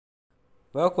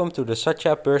Welcome to the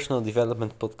Satya Personal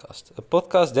Development Podcast, a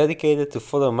podcast dedicated to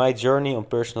follow my journey on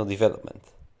personal development.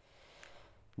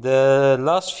 The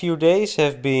last few days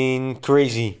have been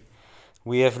crazy.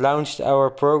 We have launched our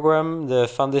program, the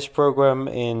Fundis program,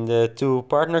 in the two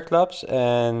partner clubs,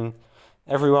 and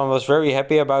everyone was very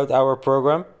happy about our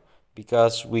program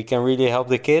because we can really help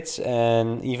the kids,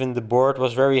 and even the board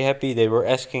was very happy. They were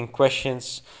asking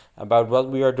questions about what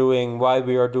we are doing, why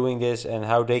we are doing this, and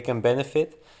how they can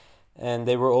benefit. And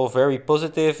they were all very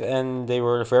positive and they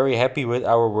were very happy with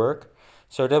our work.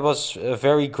 So that was a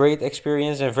very great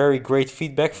experience and very great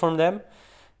feedback from them.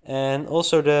 And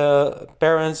also the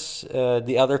parents,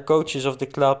 the other coaches of the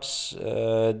clubs,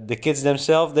 the kids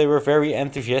themselves, they were very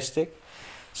enthusiastic.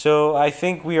 So I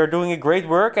think we are doing a great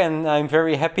work and I'm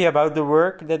very happy about the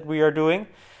work that we are doing.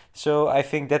 So I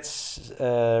think that's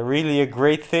really a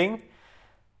great thing.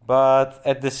 But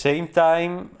at the same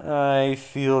time, I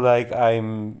feel like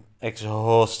I'm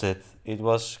exhausted. It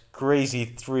was crazy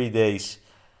 3 days.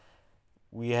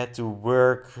 We had to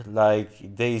work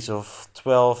like days of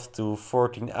 12 to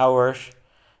 14 hours.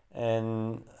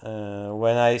 And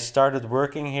when I started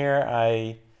working here,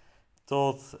 I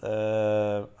told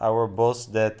our boss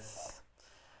that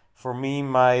for me,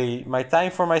 my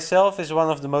time for myself is one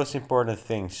of the most important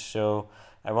things. So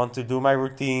I want to do my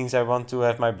routines, I want to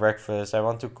have my breakfast, I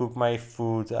want to cook my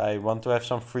food, I want to have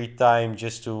some free time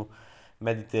just to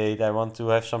meditate, I want to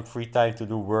have some free time to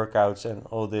do workouts and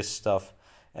all this stuff.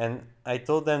 And I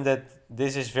told them that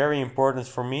this is very important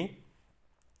for me.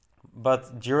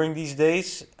 But during these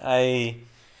days, I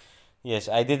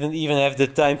didn't even have the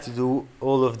time to do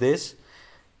all of this,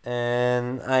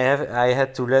 and I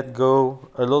had to let go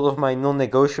a lot of my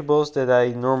non-negotiables that I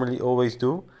normally always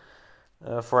do.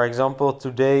 For example,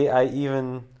 today I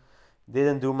even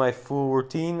didn't do my full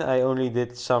routine. I only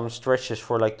did some stretches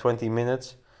for like 20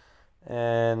 minutes.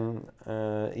 And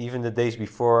even the days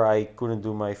before, I couldn't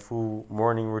do my full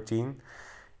morning routine.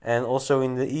 And also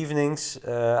in the evenings,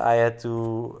 I had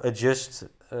to adjust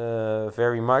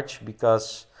very much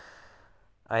because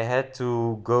I had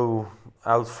to go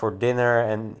out for dinner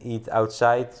and eat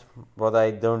outside, what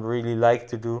I don't really like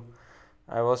to do.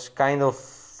 I was kind of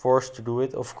forced to do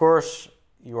it. Of course,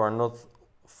 you are not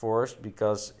forced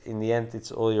because in the end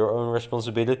it's all your own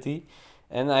responsibility.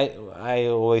 And I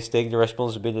always take the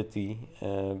responsibility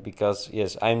because,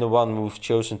 yes, I'm the one who's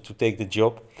chosen to take the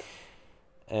job.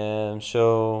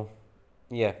 So,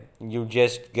 yeah, you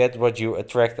just get what you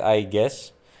attract, I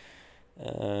guess.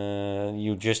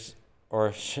 You just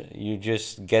or you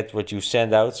just get what you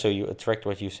send out, so you attract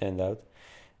what you send out.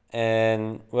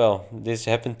 And well, this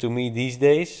happened to me these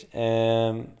days.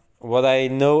 What I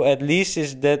know at least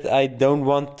is that I don't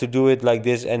want to do it like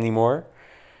this anymore.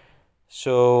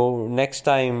 So next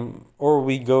time, or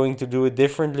we going to do it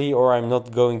differently, or I'm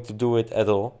not going to do it at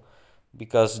all,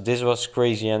 because this was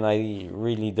crazy and I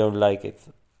really don't like it.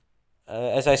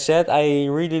 As I said, I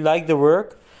really like the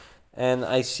work, and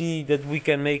I see that we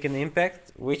can make an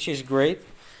impact, which is great.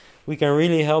 We can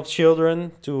really help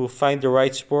children to find the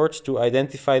right sports, to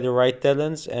identify the right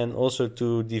talents, and also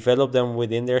to develop them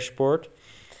within their sport.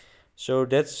 So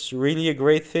that's really a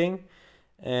great thing.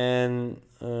 And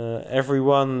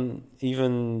everyone,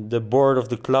 even the board of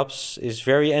the clubs, is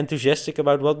very enthusiastic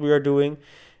about what we are doing.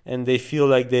 And they feel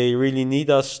like they really need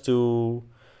us to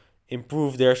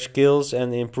improve their skills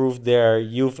and improve their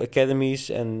youth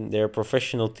academies and their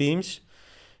professional teams.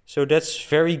 So that's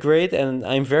very great, and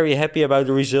I'm very happy about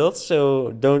the results.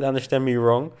 So don't understand me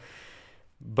wrong,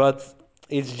 but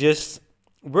it's just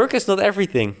work is not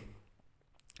everything.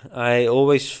 I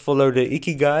always follow the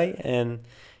Ikigai, and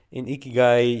in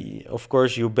Ikigai, of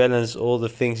course, you balance all the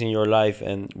things in your life,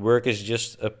 and work is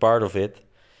just a part of it.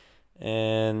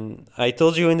 And I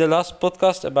told you in the last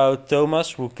podcast about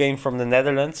Thomas, who came from the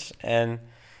Netherlands, and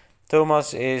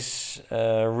Thomas is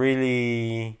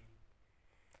really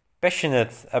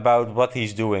passionate about what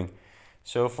he's doing.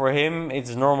 So for him,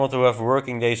 it's normal to have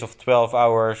working days of 12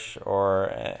 hours or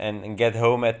and get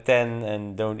home at 10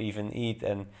 and don't even eat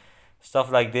and stuff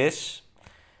like this.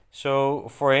 So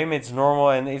for him, it's normal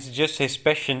and it's just his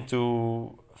passion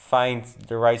to find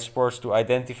the right sports, to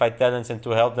identify talents and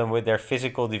to help them with their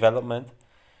physical development.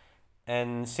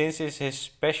 And since it's his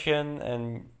passion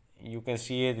and you can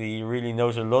see it, he really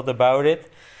knows a lot about it.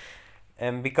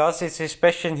 And because it's his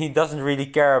passion, he doesn't really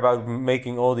care about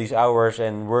making all these hours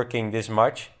and working this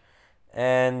much.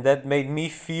 And that made me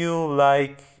feel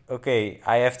like, okay,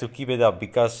 I have to keep it up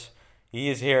because he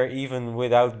is here even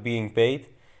without being paid.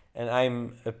 And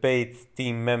I'm a paid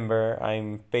team member.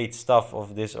 I'm paid staff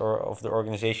of this or of the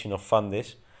organization of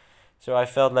Fundis. So I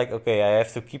felt like, okay, I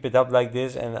have to keep it up like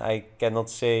this, and I cannot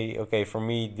say, okay, for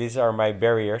me, these are my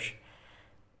barriers.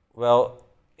 Well,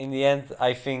 in the end,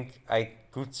 I think I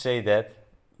could say that,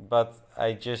 but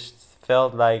I just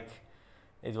felt like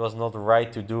it was not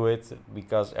right to do it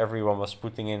because everyone was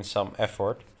putting in some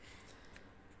effort.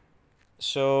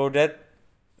 So that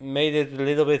made it a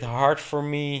little bit hard for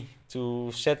me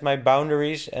to set my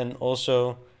boundaries, and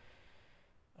also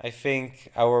I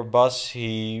think our boss,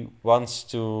 he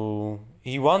wants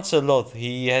a lot.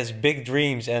 He has big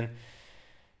dreams, and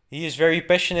he is very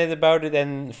passionate about it,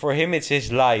 and for him it's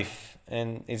his life.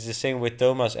 And it's the same with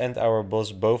Thomas and our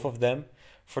boss, both of them.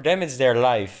 For them it's their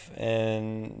life,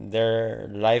 and their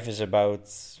life is about,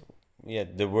 yeah,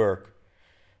 the work,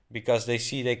 because they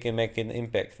see they can make an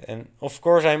impact. And of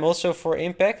course I'm also for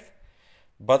impact,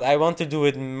 but I want to do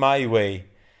it my way.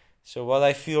 So what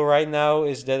I feel right now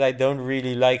is that I don't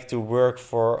really like to work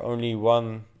for only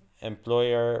one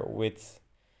employer with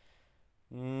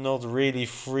not really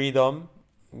freedom,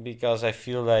 because I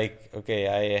feel like, okay,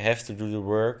 I have to do the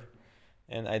work,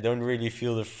 and I don't really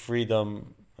feel the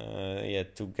freedom, yeah,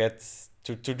 to get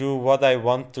to do what I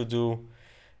want to do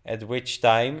at which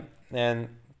time. And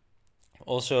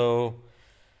also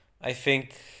I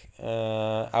think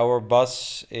our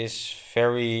boss is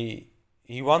very,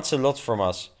 he wants a lot from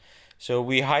us. So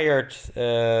we hired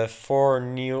five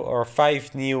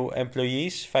new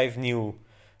employees, five new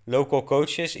local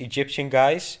coaches, Egyptian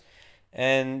guys,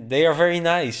 and they are very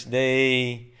nice.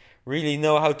 They really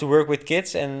know how to work with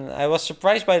kids, and I was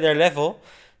surprised by their level.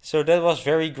 So that was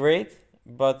very great.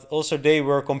 But also they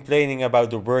were complaining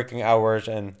about the working hours,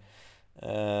 and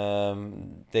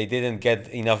they didn't get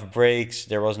enough breaks.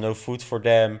 There was no food for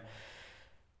them.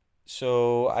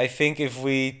 So I think if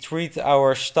we treat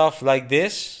our staff like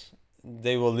this,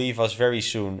 they will leave us very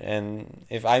soon. And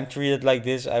if I'm treated like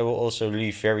this, I will also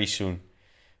leave very soon,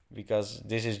 because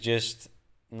this is just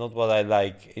not what I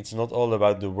like. It's not all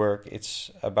about the work.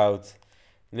 It's about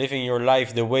living your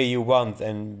life the way you want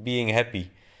and being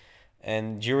happy.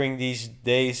 And during these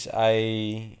days,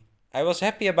 I was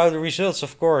happy about the results,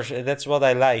 of course. That's what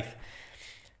I liked.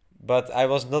 But I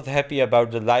was not happy about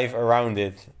the life around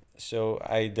it. So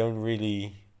I don't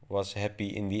really was happy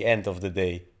in the end of the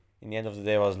day. In the end of the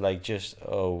day, I was like, just,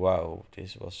 oh wow,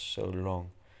 this was so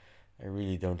long. I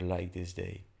really don't like this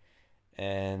day.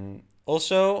 And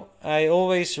also, I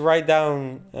always write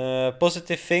down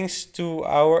positive things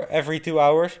every 2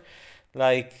 hours.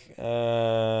 Like,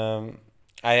 I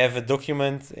have a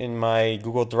document in my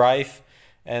Google Drive,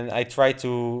 and I try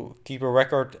to keep a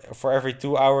record for every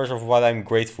 2 hours of what I'm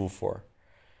grateful for.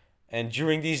 And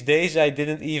during these days, I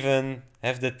didn't even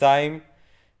have the time,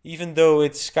 even though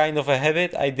it's kind of a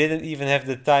habit, I didn't even have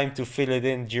the time to fill it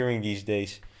in during these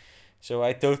days. So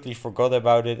I totally forgot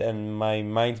about it, and my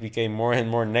mind became more and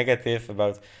more negative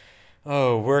about,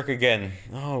 oh, work again,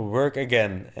 oh, work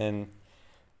again. And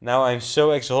now I'm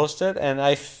so exhausted, and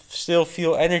still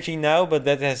feel energy now, but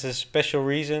that has a special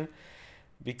reason.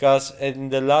 Because in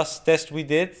the last test we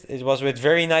did, it was with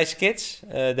very nice kids.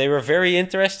 They were very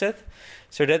interested.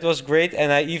 So that was great, and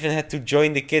I even had to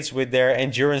join the kids with their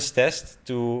endurance test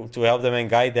to help them and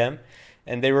guide them.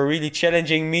 And they were really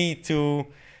challenging me to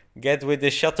get with the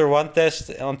Shutter 1 test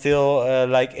until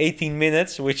like 18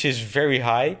 minutes, which is very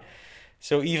high.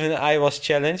 So even I was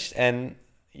challenged, and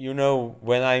you know,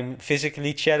 when I'm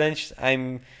physically challenged,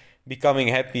 I'm becoming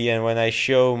happy, and when I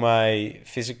show my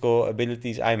physical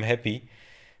abilities, I'm happy.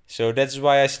 So that's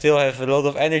why I still have a lot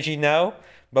of energy now.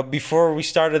 But before we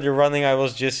started the running, I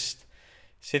was just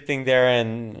sitting there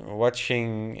and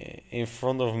watching in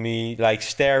front of me, like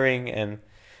staring, and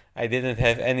I didn't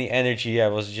have any energy. I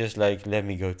was just like, let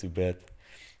me go to bed.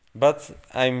 But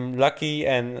I'm lucky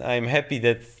and I'm happy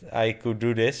that I could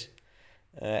do this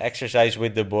exercise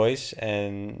with the boys,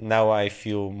 and now I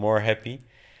feel more happy.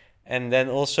 And then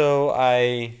also,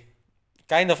 I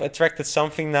kind of attracted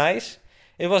something nice.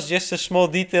 It was just a small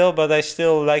detail, but I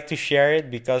still like to share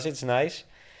it because it's nice.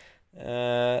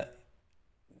 Uh,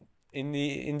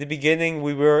 in the beginning,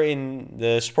 we were in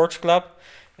the sports club,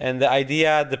 and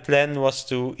the plan was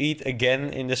to eat again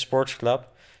in the sports club.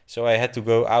 So I had to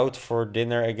go out for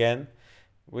dinner again,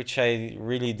 which I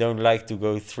really don't like to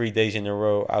go 3 days in a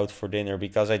row out for dinner,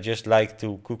 because I just like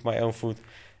to cook my own food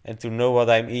and to know what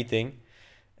I'm eating.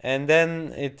 And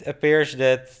then it appears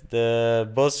that the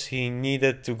boss, he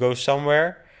needed to go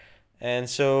somewhere, and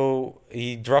so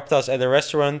he dropped us at a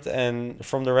restaurant, and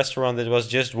from the restaurant it was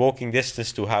just walking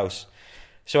distance to house.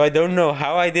 So I don't know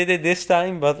how I did it this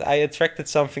time, but I attracted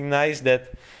something nice,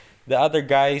 that the other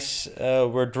guys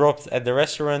were dropped at the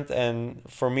restaurant, and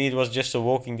for me it was just a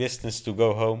walking distance to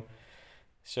go home.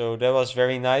 So that was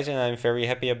very nice, and I'm very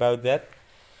happy about that.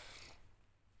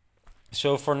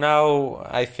 So for now,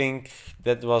 I think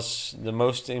that was the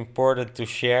most important to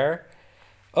share.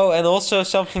 Oh, and also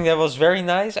something that was very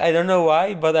nice. I don't know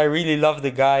why, but I really love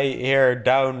the guy here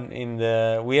down in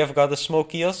the. We have got a small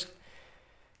kiosk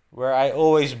where I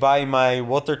always buy my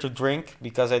water to drink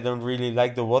because I don't really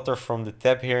like the water from the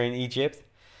tap here in Egypt.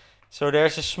 So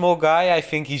there's a small guy, I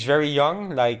think he's very young,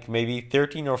 like maybe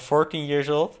 13 or 14 years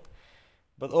old.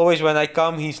 But always when I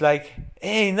come, he's like,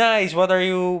 "Hey, nice, what are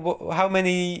you, how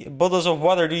many bottles of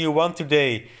water do you want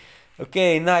today?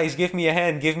 Okay, nice, give me a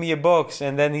hand, give me a box."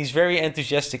 And then he's very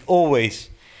enthusiastic, always.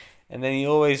 And then he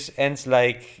always ends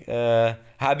like,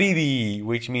 Habibi,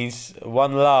 which means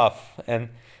one love. And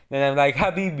then I'm like,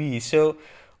 Habibi. So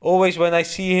always when I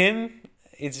see him,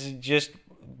 it's just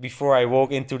before I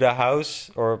walk into the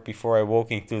house or before I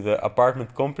walk into the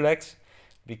apartment complex,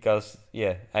 because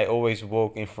yeah, I always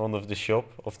walk in front of the shop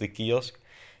of the kiosk.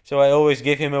 So I always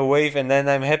give him a wave and then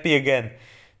I'm happy again.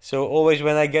 So always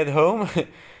when I get home,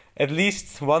 at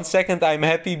least 1 second I'm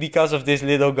happy because of this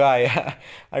little guy.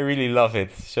 I really love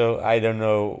it. So I don't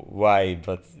know why,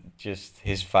 but just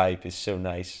his vibe is so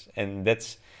nice. And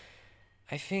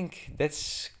I think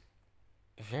that's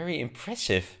very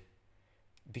impressive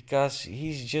because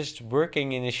he's just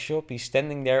working in his shop, he's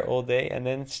standing there all day, and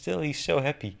then still he's so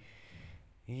happy.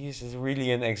 He is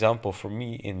really an example for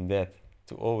me in that,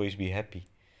 to always be happy.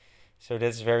 So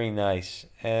that's very nice.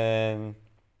 And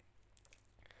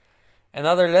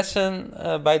another lesson,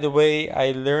 by the way,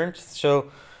 I learned. So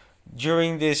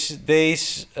during these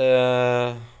days,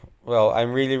 well,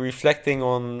 I'm really reflecting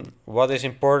on what is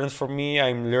important for me.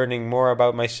 I'm learning more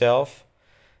about myself.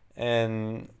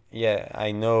 And yeah,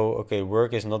 I know, okay,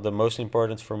 work is not the most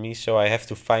important for me, so I have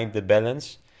to find the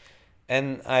balance.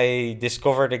 And I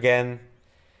discovered again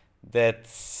that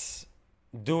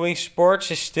doing sports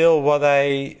is still what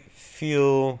I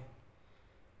feel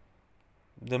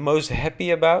the most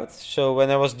happy about. So when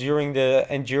I was during the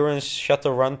endurance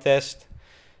shuttle run test,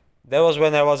 that was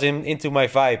when I was into my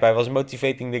vibe. I was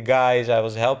motivating the guys, I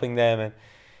was helping them, and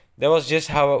that was just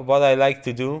how what I like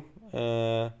to do.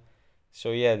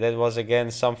 So yeah, that was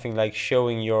again something like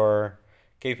showing your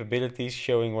capabilities,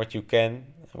 showing what you can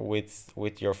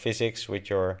with your physics, with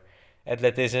your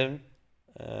athleticism.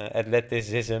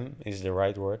 Athleticism is the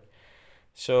right word.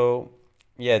 So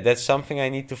yeah, that's something I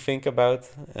need to think about,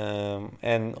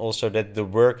 and also that the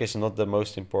work is not the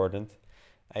most important.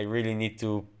 I really need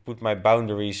to put my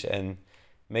boundaries and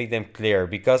make them clear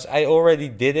because I already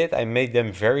did it. I made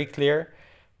them very clear,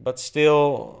 but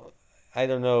still, I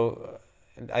don't know.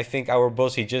 I think our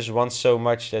boss, he just wants so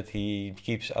much that he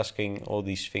keeps asking all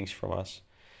these things from us.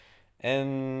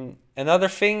 And another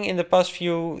thing in the past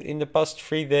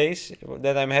 3 days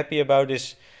that I'm happy about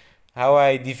is how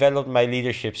I developed my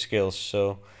leadership skills.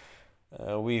 So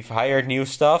we've hired new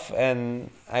staff, and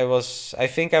I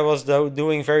think I was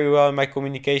doing very well in my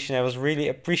communication. I was really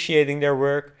appreciating their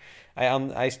work.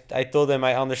 I told them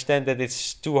I understand that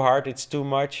it's too hard, it's too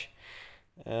much.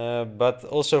 But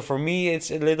also for me, it's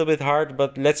a little bit hard,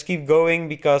 but let's keep going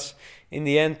because in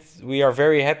the end, we are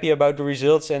very happy about the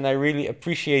results and I really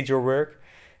appreciate your work.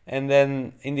 And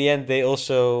then in the end, they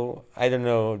also, I don't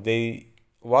know,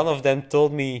 one of them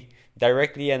told me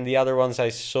directly, and the other ones I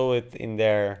saw it in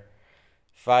their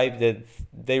vibe that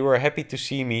they were happy to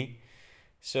see me.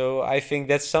 So I think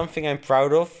that's something I'm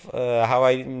proud of, how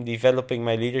I'm developing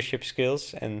my leadership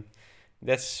skills, and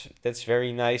that's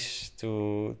very nice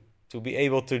to be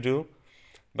able to do.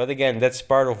 But again, that's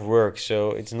part of work,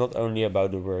 so it's not only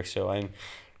about the work. So I'm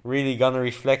really gonna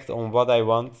reflect on what I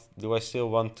want. Do I still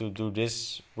want to do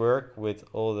this work with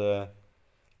all the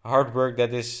hard work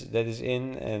that is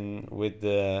in, and with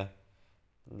the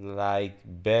like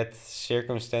bad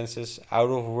circumstances out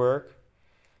of work,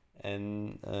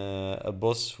 and a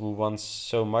boss who wants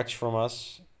so much from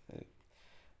us?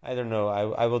 I don't know.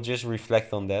 I will just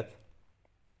reflect on that.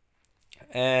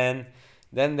 And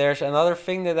then there's another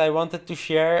thing that I wanted to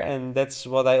share, and that's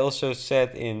what I also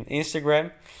said in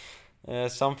Instagram.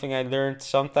 Something I learned,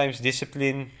 sometimes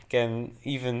discipline can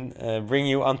even bring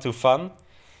you onto fun,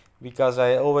 because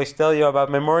I always tell you about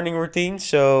my morning routine.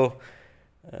 So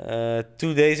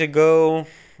 2 days ago,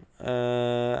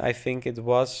 I think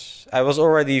I was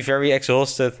already very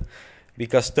exhausted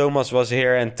because Thomas was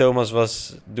here and Thomas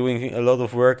was doing a lot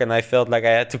of work, and I felt like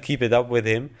I had to keep it up with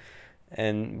him.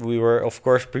 And we were, of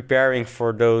course, preparing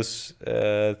for those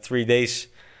 3 days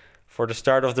for the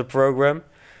start of the program.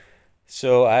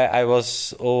 So I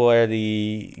was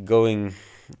already going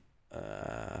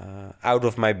out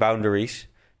of my boundaries.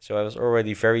 So I was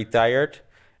already very tired.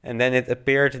 And then it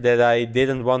appeared that I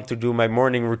didn't want to do my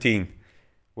morning routine.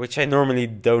 which I normally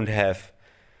don't have.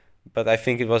 But I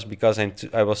think it was because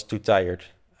I was too tired.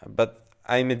 But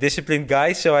I'm a disciplined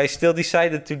guy, so I still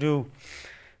decided to do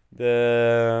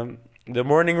the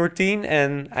morning routine,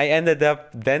 and I ended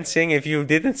up dancing. If you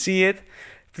didn't see it,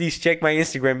 please check my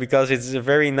Instagram because it's a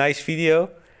very nice video.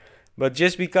 But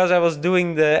just because I was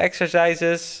doing the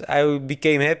exercises, I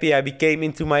became happy. I became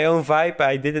into my own vibe.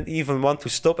 I didn't even want to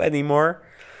stop anymore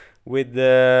with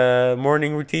the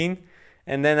morning routine.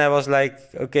 And then I was like,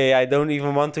 okay, I don't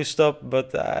even want to stop,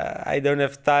 but I don't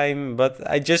have time. But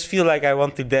I just feel like I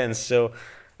want to dance. So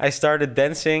I started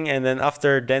dancing. And then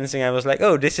after dancing, I was like,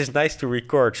 oh, this is nice to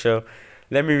record. So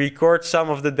let me record some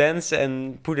of the dance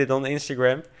and put it on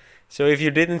Instagram. So if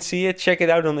you didn't see it, check it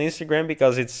out on Instagram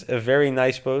because it's a very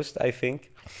nice post, I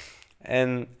think.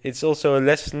 And it's also a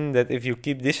lesson that if you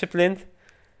keep disciplined,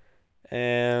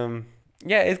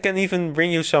 it can even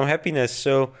bring you some happiness.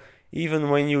 So even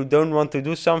when you don't want to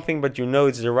do something, but you know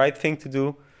it's the right thing to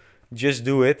do, just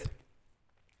do it.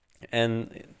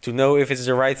 And to know if it's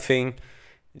the right thing,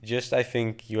 I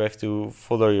think you have to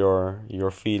follow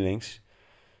your feelings.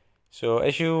 So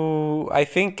as you, I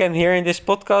think, can hear in this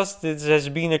podcast, it has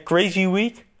been a crazy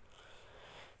week.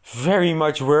 Very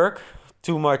much work,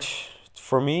 too much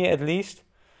for me at least.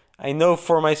 I know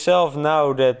for myself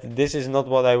now that this is not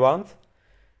what I want.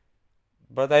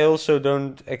 But I also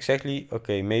don't exactly,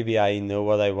 okay, maybe I know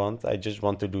what I want. I just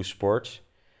want to do sports.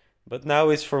 But now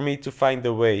it's for me to find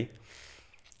the way.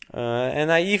 And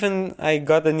I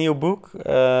got a new book.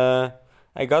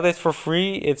 I got it for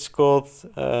free. It's called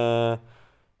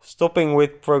Stopping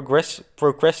with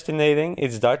Procrastinating.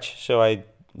 It's Dutch, so I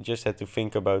just had to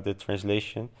think about the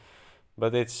translation.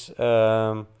 But it's,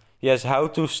 how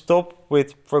to stop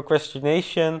with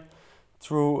procrastination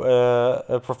through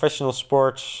a professional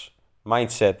sports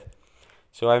mindset.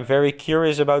 So I'm very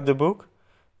curious about the book,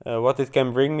 what it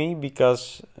can bring me,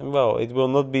 because, well, it will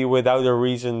not be without a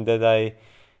reason that I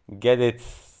get it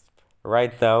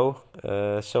right now.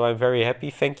 So I'm very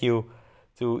happy. Thank you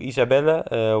to Isabella,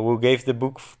 who gave the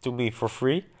book to me for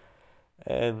free.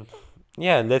 And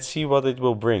let's see what it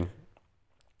will bring.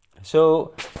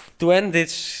 So to end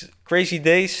this crazy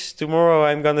days, tomorrow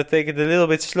I'm gonna take it a little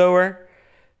bit slower,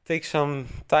 take some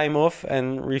time off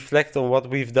and reflect on what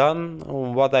we've done,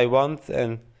 on what I want,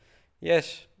 and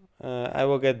yes, I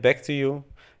will get back to you.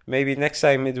 Maybe next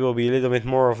time it will be a little bit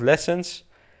more of lessons.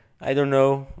 I don't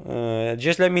know.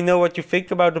 Just let me know what you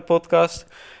think about the podcast.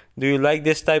 Do you like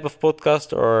this type of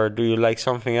podcast, or do you like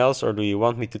something else, or do you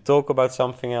want me to talk about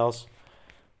something else?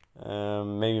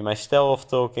 Maybe my style of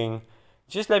talking.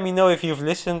 Just let me know if you've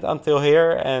listened until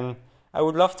here, and I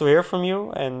would love to hear from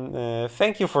you. And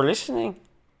thank you for listening.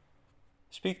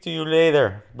 Speak to you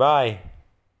later. Bye.